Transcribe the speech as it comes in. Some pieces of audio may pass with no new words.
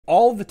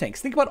all of the tanks.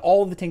 Think about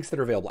all of the tanks that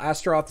are available.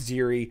 Astaroth,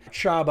 Ziri,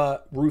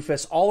 Shaba,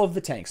 Rufus, all of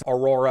the tanks.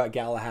 Aurora,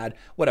 Galahad,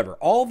 whatever.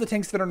 All of the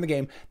tanks that are in the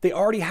game, they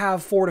already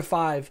have 4 to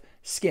 5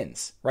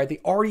 skins, right? They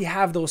already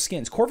have those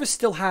skins. Corvus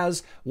still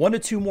has 1 to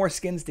 2 more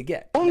skins to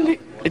get.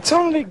 It's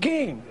only a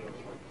game.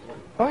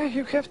 Why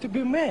you have to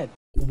be mad?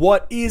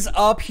 What is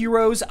up,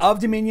 heroes of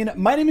Dominion?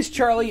 My name is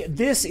Charlie.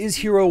 This is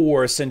Hero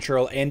Wars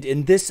Central, and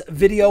in this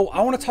video,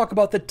 I want to talk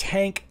about the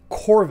tank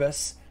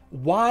Corvus,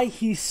 why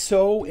he's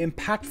so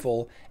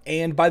impactful,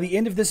 and by the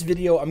end of this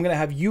video, I'm going to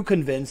have you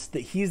convinced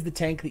that he's the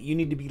tank that you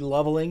need to be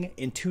leveling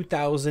in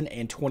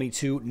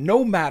 2022,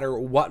 no matter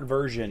what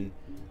version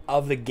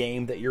of the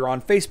game that you're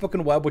on Facebook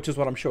and web, which is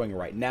what I'm showing you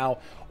right now,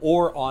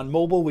 or on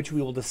mobile, which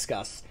we will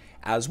discuss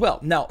as well.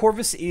 Now,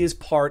 Corvus is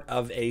part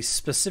of a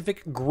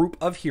specific group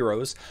of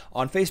heroes.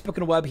 On Facebook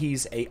and web,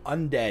 he's a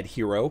Undead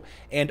hero,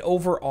 and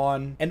over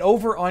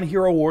on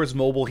Hero Wars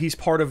Mobile, he's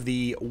part of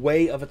the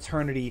Way of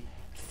Eternity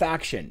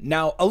faction.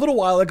 Now, a little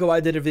while ago, I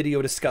did a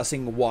video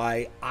discussing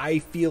why I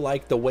feel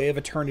like the Way of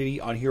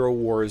Eternity on Hero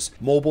Wars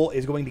Mobile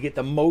is going to get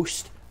the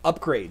most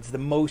upgrades, the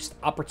most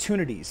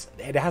opportunities.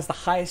 It has the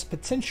highest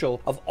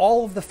potential of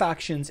all of the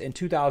factions in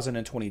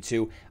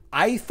 2022.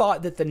 I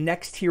thought that the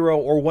next hero,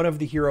 or one of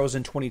the heroes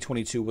in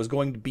 2022, was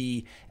going to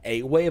be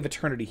a Way of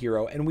Eternity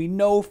hero, and we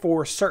know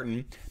for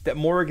certain that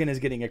Morrigan is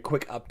getting a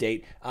quick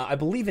update. I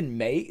believe in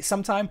May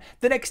sometime.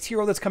 The next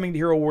hero that's coming to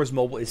Hero Wars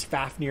Mobile is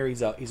Fafnir.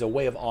 He's a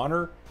Way of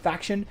Honor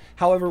faction.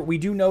 However, we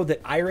do know that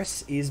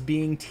Iris is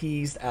being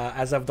teased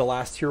as of the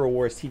last Hero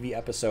Wars TV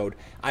episode.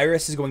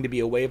 Iris is going to be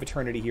a Way of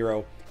Eternity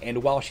hero,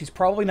 and while she's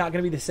probably not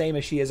going to be the same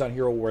as she is on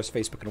Hero Wars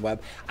Facebook and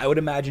web, I would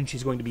imagine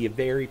she's going to be a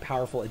very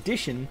powerful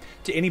addition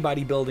to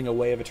anybody building a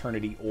Way of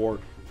Eternity or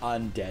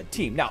Undead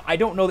team. Now, I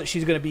don't know that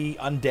she's going to be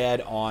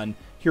Undead on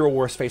Hero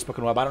Wars Facebook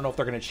and web. I don't know if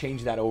they're going to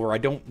change that over. I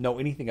don't know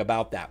anything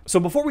about that. So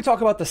before we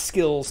talk about the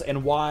skills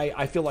and why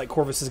I feel like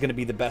Corvus is going to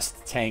be the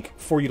best tank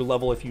for you to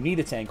level if you need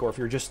a tank, or if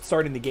you're just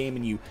starting the game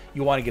and you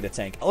want to get a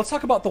tank, let's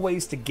talk about the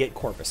ways to get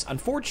Corvus.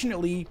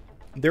 Unfortunately,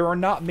 there are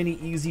not many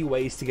easy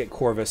ways to get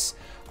Corvus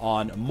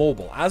on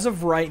mobile. As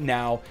of right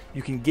now,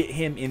 you can get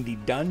him in the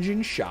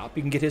dungeon shop.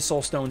 You can get his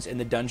soul stones in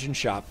the dungeon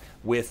shop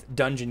with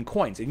dungeon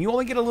coins. And you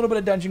only get a little bit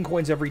of dungeon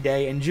coins every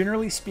day. And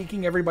generally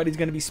speaking, everybody's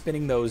going to be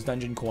spending those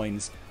dungeon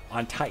coins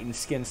on Titan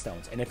skin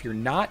stones. And if you're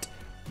not,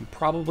 you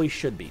probably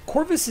should be.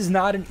 Corvus is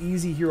not an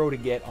easy hero to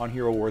get on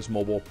Hero Wars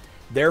Mobile.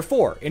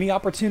 Therefore, any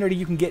opportunity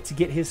you can get to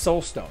get his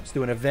soul stones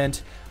through an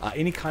event,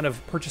 any kind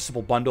of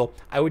purchasable bundle,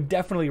 I would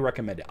definitely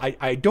recommend it.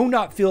 I do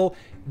not feel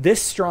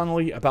this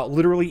strongly about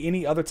literally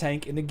any other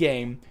tank in the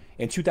game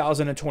in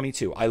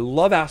 2022. I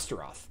love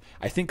Astaroth.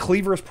 I think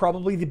Cleaver is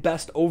probably the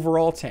best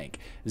overall tank.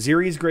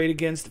 Ziri is great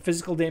against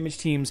physical damage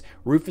teams.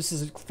 Rufus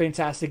is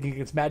fantastic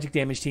against magic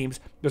damage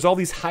teams. There's all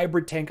these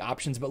hybrid tank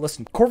options, but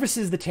listen, Corvus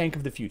is the tank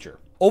of the future.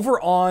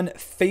 Over on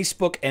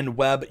Facebook and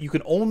web, you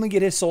can only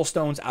get his soul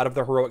stones out of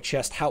the heroic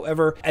chest.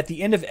 However, at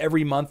the end of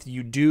every month,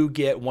 you do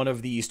get one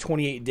of these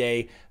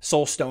 28-day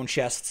soul stone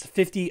chests,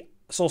 50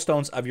 soul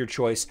stones of your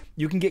choice.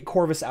 You can get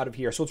Corvus out of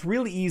here. So it's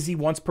really easy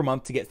once per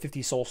month to get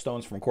 50 soul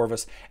stones from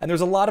Corvus. And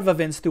there's a lot of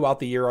events throughout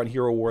the year on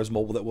Hero Wars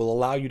Mobile that will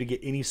allow you to get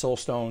any soul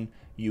stone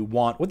you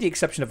want, with the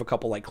exception of a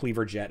couple like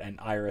Cleaver Jet and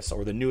Iris,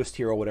 or the newest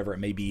hero, whatever it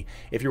may be,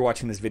 if you're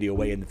watching this video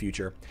way in the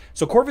future.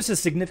 So Corvus is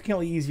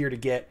significantly easier to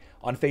get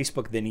on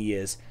Facebook than he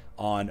is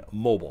on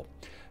mobile.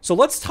 So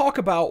let's talk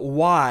about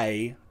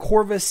why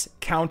Corvus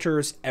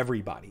counters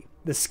everybody.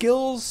 The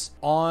skills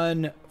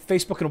on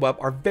Facebook and web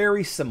are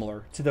very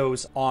similar to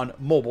those on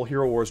mobile,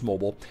 Hero Wars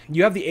Mobile.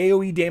 You have the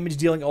AoE damage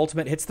dealing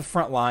ultimate, hits the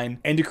front line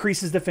and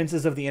decreases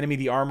defenses of the enemy,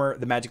 the armor,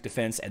 the magic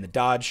defense, and the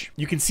dodge.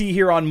 You can see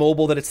here on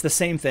mobile that it's the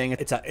same thing.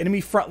 It's an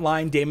enemy front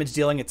line damage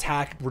dealing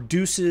attack,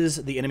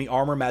 reduces the enemy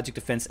armor, magic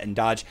defense, and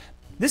dodge.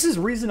 This is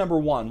reason number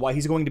one why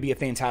he's going to be a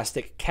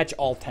fantastic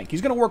catch-all tank. He's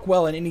going to work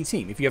well in any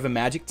team. If you have a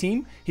magic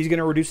team, he's going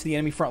to reduce the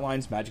enemy front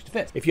line's magic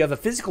defense. If you have a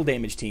physical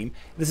damage team,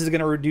 this is going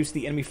to reduce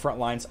the enemy front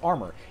line's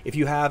armor. If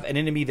you have an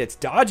enemy that's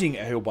dodging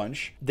a whole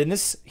bunch, then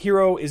this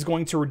hero is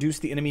going to reduce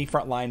the enemy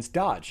front line's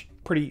dodge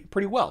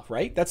pretty well,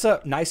 right? That's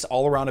a nice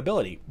all-around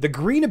ability. The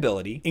green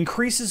ability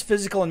increases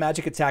physical and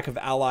magic attack of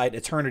allied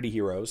Eternity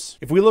heroes.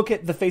 If we look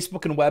at the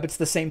Facebook and web, it's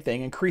the same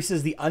thing.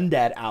 Increases the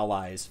Undead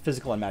allies'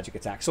 physical and magic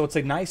attack. So it's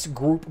a nice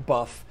group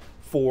buff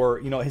for,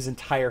 you know, his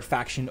entire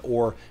faction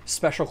or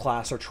special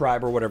class or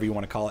tribe or whatever you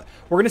want to call it.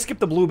 We're going to skip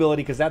the blue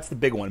ability because that's the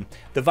big one.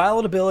 The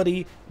Violet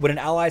ability, when an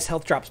ally's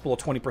health drops below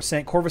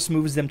 20%, Corvus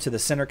moves them to the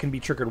center, can be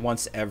triggered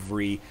once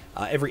every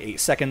 8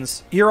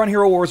 seconds. Here on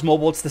Hero Wars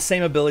Mobile, it's the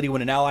same ability.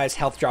 When an ally's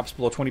health drops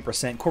below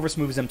 20%, Corvus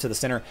moves them to the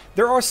center.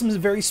 There are some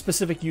very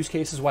specific use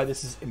cases why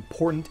this is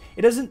important.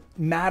 It doesn't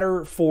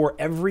matter for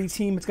every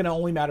team. It's going to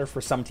only matter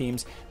for some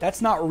teams.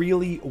 That's not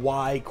really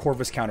why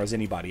Corvus counters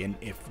anybody. And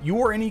if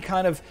you are any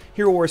kind of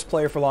Hero Wars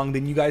player for long,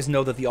 then you guys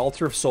know that the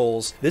Altar of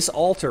Souls, this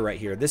altar right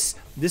here, this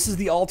is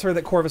the altar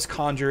that Corvus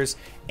conjures,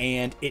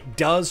 and it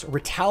does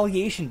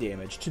retaliation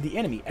damage to the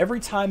enemy. Every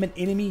time an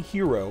enemy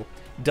hero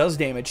does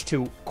damage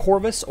to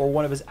Corvus or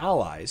one of his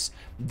allies,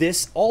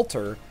 this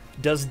altar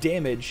does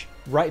damage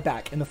right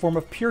back in the form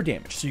of pure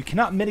damage. So you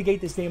cannot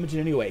mitigate this damage in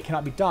any way. It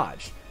cannot be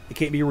dodged. It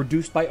can't be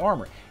reduced by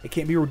armor. It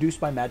can't be reduced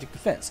by magic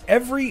defense.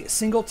 Every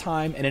single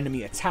time an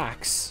enemy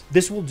attacks,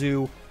 this will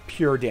do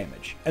pure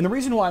damage. And the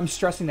reason why I'm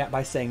stressing that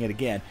by saying it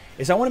again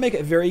is I want to make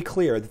it very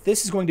clear that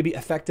this is going to be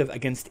effective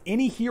against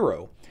any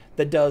hero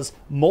that does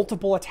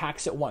multiple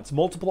attacks at once,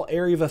 multiple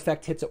area of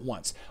effect hits at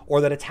once, or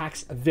that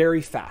attacks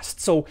very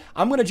fast. So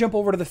I'm going to jump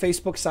over to the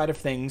Facebook side of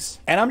things,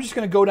 and I'm just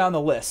going to go down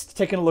the list,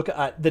 taking a look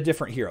at the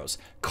different heroes.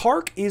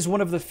 Kark is one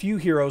of the few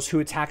heroes who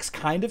attacks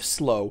kind of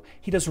slow.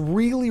 He does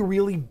really,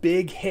 really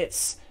big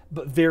hits,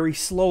 but very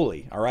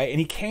slowly, all right? And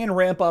he can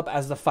ramp up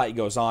as the fight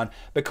goes on.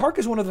 But Kark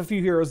is one of the few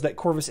heroes that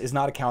Corvus is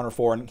not a counter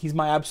for, and he's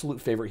my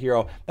absolute favorite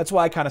hero. That's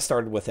why I kind of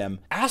started with him.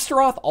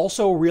 Astaroth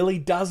also really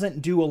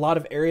doesn't do a lot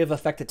of area of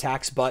effect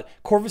attacks, but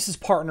Corvus's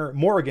partner,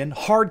 Morrigan,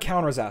 hard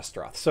counters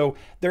Astaroth. So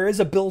there is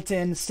a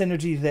built-in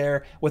synergy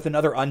there with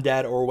another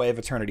Undead or Way of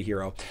Eternity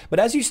hero. But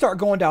as you start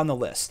going down the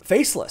list,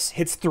 Faceless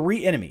hits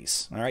 3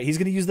 enemies, all right? He's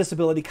going to use this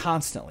ability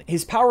constantly.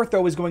 His power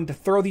throw is going to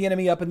throw the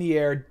enemy up in the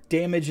air,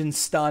 damage and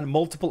stun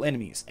multiple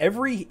enemies.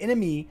 Every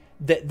enemy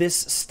that this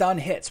stun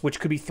hits,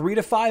 which could be 3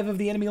 to 5 of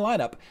the enemy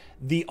lineup,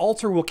 the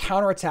altar will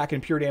counterattack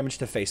and pure damage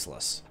to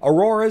Faceless.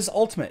 Aurora's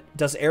ultimate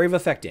does area of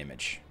effect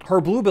damage. Her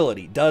blue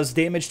ability does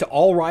damage to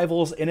all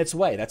rivals in its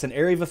way. That's an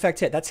area of effect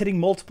hit. That's hitting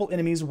multiple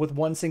enemies with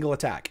one single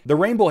attack. The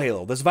Rainbow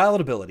Halo, this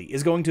Violet ability,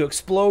 is going to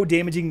explode,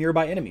 damaging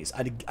nearby enemies.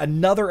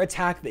 Another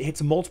attack that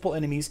hits multiple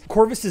enemies.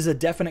 Corvus is a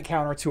definite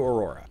counter to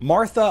Aurora.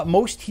 Martha,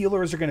 most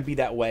healers are going to be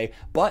that way,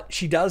 but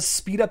she does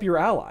speed up your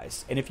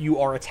allies. And if you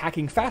are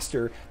attacking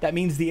faster, that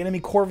means the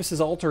enemy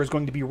Corvus's altar is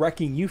going to be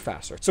wrecking you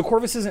faster. So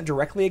Corvus isn't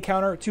directly a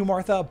counter to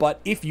Martha,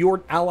 but if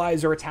your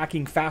allies are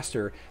attacking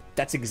faster,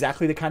 that's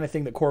exactly the kind of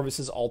thing that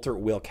Corvus's altar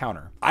will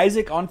counter.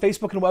 Isaac, on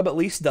Facebook and web at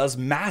least, does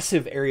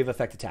massive area of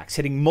effect attacks,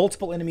 hitting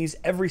multiple enemies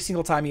every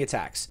single time he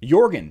attacks.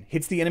 Jorgen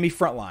hits the enemy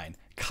front line.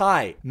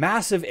 Kai,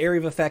 massive area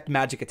of effect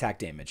magic attack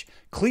damage.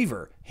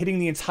 Cleaver, hitting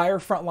the entire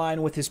front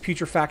line with his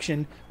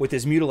putrefaction, with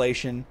his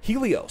mutilation.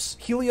 Helios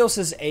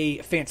is a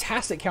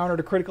fantastic counter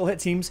to critical hit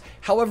teams.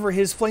 However,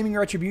 his flaming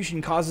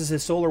retribution causes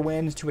his solar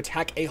wind to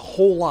attack a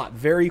whole lot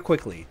very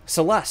quickly.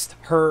 Celeste,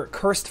 her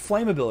cursed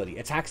flame ability,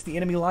 attacks the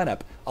enemy lineup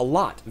a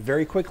lot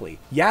very quickly.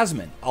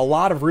 Yasmin, a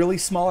lot of really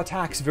small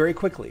attacks very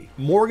quickly.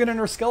 Morgan and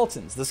her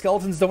skeletons, the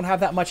skeletons don't have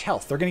that much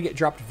health. They're going to get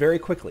dropped very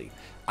quickly.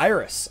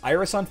 Iris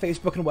on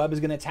Facebook and web is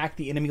going to attack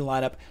the enemy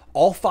lineup,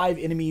 all 5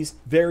 enemies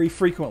very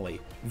frequently.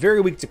 Very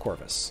weak to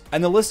Corvus.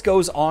 And the list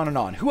goes on and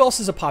on. Who else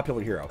is a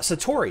popular hero?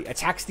 Satori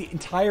attacks the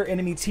entire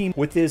enemy team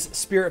with his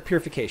Spirit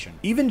Purification.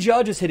 Even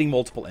Judge is hitting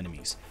multiple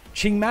enemies.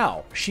 Qing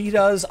Mao, she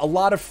does a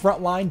lot of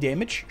frontline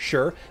damage,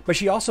 sure, but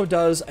she also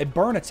does a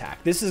burn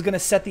attack. This is going to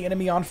set the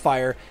enemy on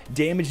fire,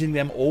 damaging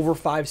them over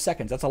 5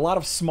 seconds. That's a lot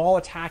of small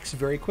attacks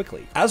very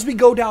quickly. As we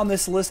go down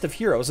this list of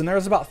heroes, and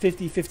there's about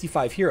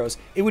 50-55 heroes,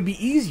 it would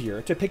be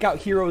easier to pick out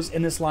heroes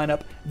in this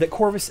lineup that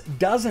Corvus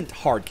doesn't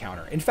hard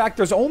counter. In fact,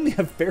 there's only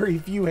a very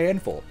few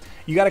handful.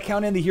 You got to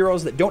count in the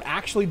heroes that don't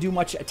actually do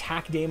much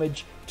attack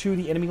damage to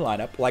the enemy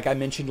lineup, like I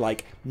mentioned,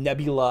 like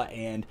Nebula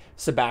and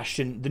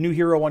Sebastian. The new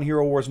hero on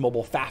Hero Wars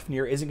Mobile,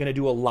 Fafnir, isn't going to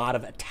do a lot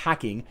of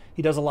attacking.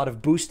 He does a lot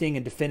of boosting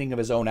and defending of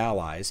his own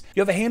allies.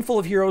 You have a handful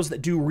of heroes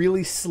that do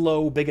really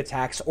slow, big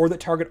attacks, or that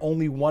target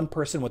only one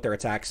person with their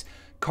attacks.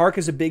 Kark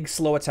is a big,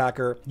 slow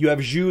attacker. You have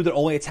Zhu that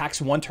only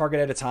attacks one target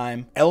at a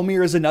time.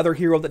 Elmir is another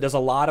hero that does a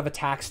lot of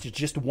attacks to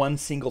just one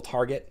single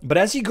target. But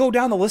as you go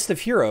down the list of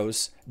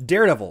heroes,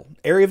 Daredevil,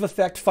 area of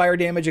effect, fire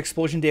damage,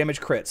 explosion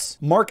damage,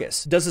 crits.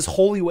 Marcus does this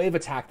holy wave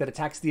attack that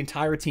attacks the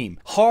entire team.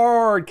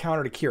 Hard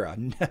counter to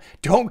Keira.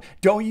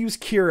 Don't use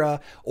Keira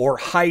or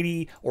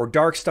Heidi or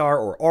Darkstar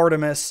or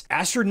Artemis.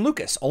 Astrid and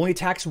Lucas only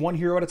attacks one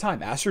hero at a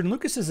time. Astrid and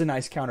Lucas is a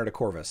nice counter to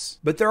Corvus.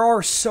 But there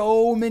are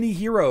so many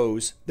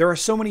heroes. There are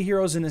so many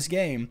heroes in this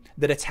game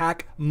that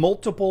attack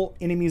multiple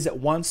enemies at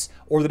once,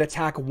 or that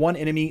attack one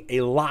enemy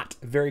a lot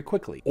very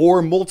quickly,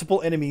 or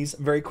multiple enemies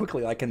very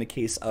quickly, like in the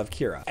case of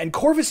Keira. And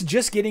Corvus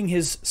just getting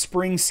his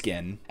spring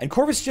skin,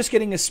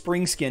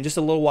 just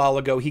a little while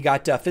ago, he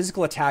got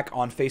physical attack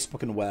on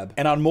Facebook and web,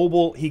 and on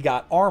mobile, he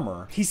got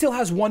armor. He still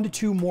has 1 to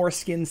 2 more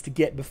skins to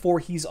get before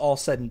he's all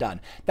said and done.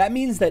 That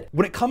means that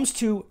when it comes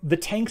to the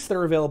tanks that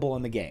are available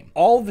in the game,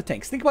 all of the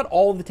tanks, think about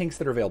all of the tanks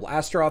that are available.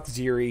 Astaroth,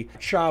 Ziri,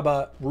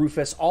 Shaba,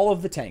 Rufus, all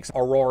of the tanks,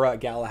 Aurora,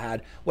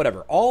 Galahad,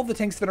 whatever, all of the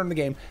tanks that are in the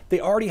game, they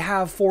already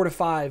have 4 to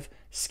 5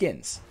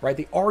 skins, right?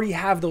 They already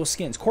have those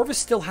skins. Corvus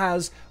still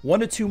has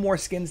 1 to 2 more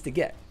skins to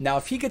get. Now,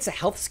 if he gets a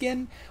health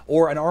skin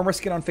or an armor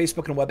skin on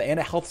Facebook and web and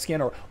a health skin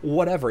or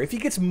whatever, if he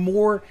gets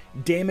more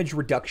damage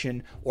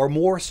reduction or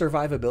more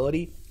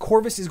survivability,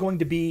 Corvus is going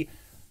to be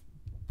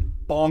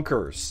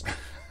bonkers.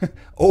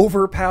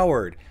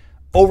 Overpowered.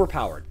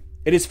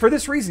 It is for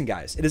this reason,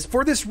 guys. It is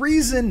for this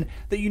reason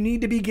that you need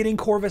to be getting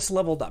Corvus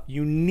leveled up.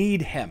 You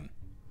need him.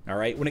 All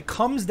right, when it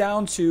comes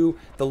down to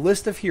the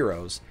list of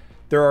heroes,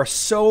 there are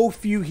so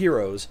few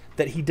heroes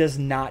that he does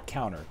not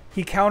counter.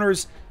 He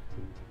counters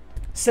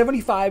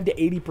 75 to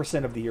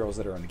 80% of the heroes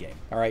that are in the game.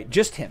 All right,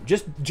 just him,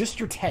 just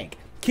your tank.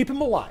 keep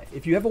him alive.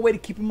 If you have a way to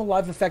keep him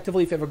alive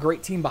effectively, if you have a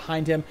great team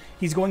behind him,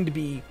 he's going to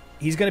be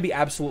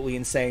absolutely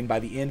insane by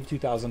the end of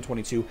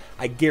 2022.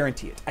 I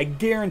guarantee it. I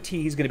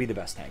guarantee he's going to be the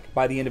best tank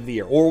by the end of the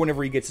year or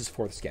whenever he gets his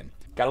 4th skin.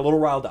 Got a little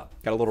riled up.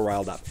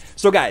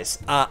 So guys,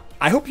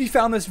 I hope you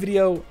found this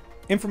video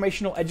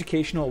informational,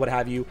 educational, what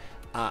have you.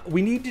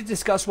 We need to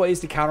discuss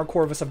ways to counter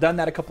Corvus. I've done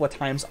that a couple of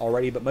times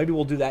already, but maybe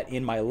we'll do that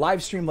in my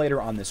live stream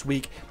later on this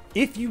week.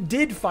 If you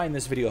did find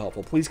this video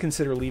helpful, please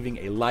consider leaving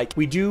a like.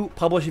 We do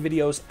publish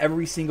videos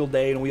every single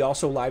day, and we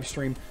also live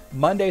stream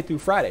Monday through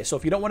Friday. So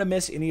if you don't want to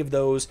miss any of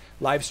those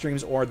live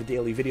streams or the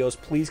daily videos,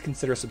 please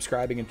consider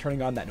subscribing and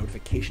turning on that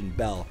notification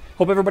bell.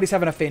 Hope everybody's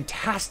having a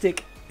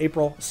fantastic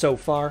April so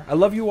far. I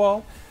love you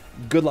all.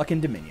 Good luck in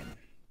Dominion.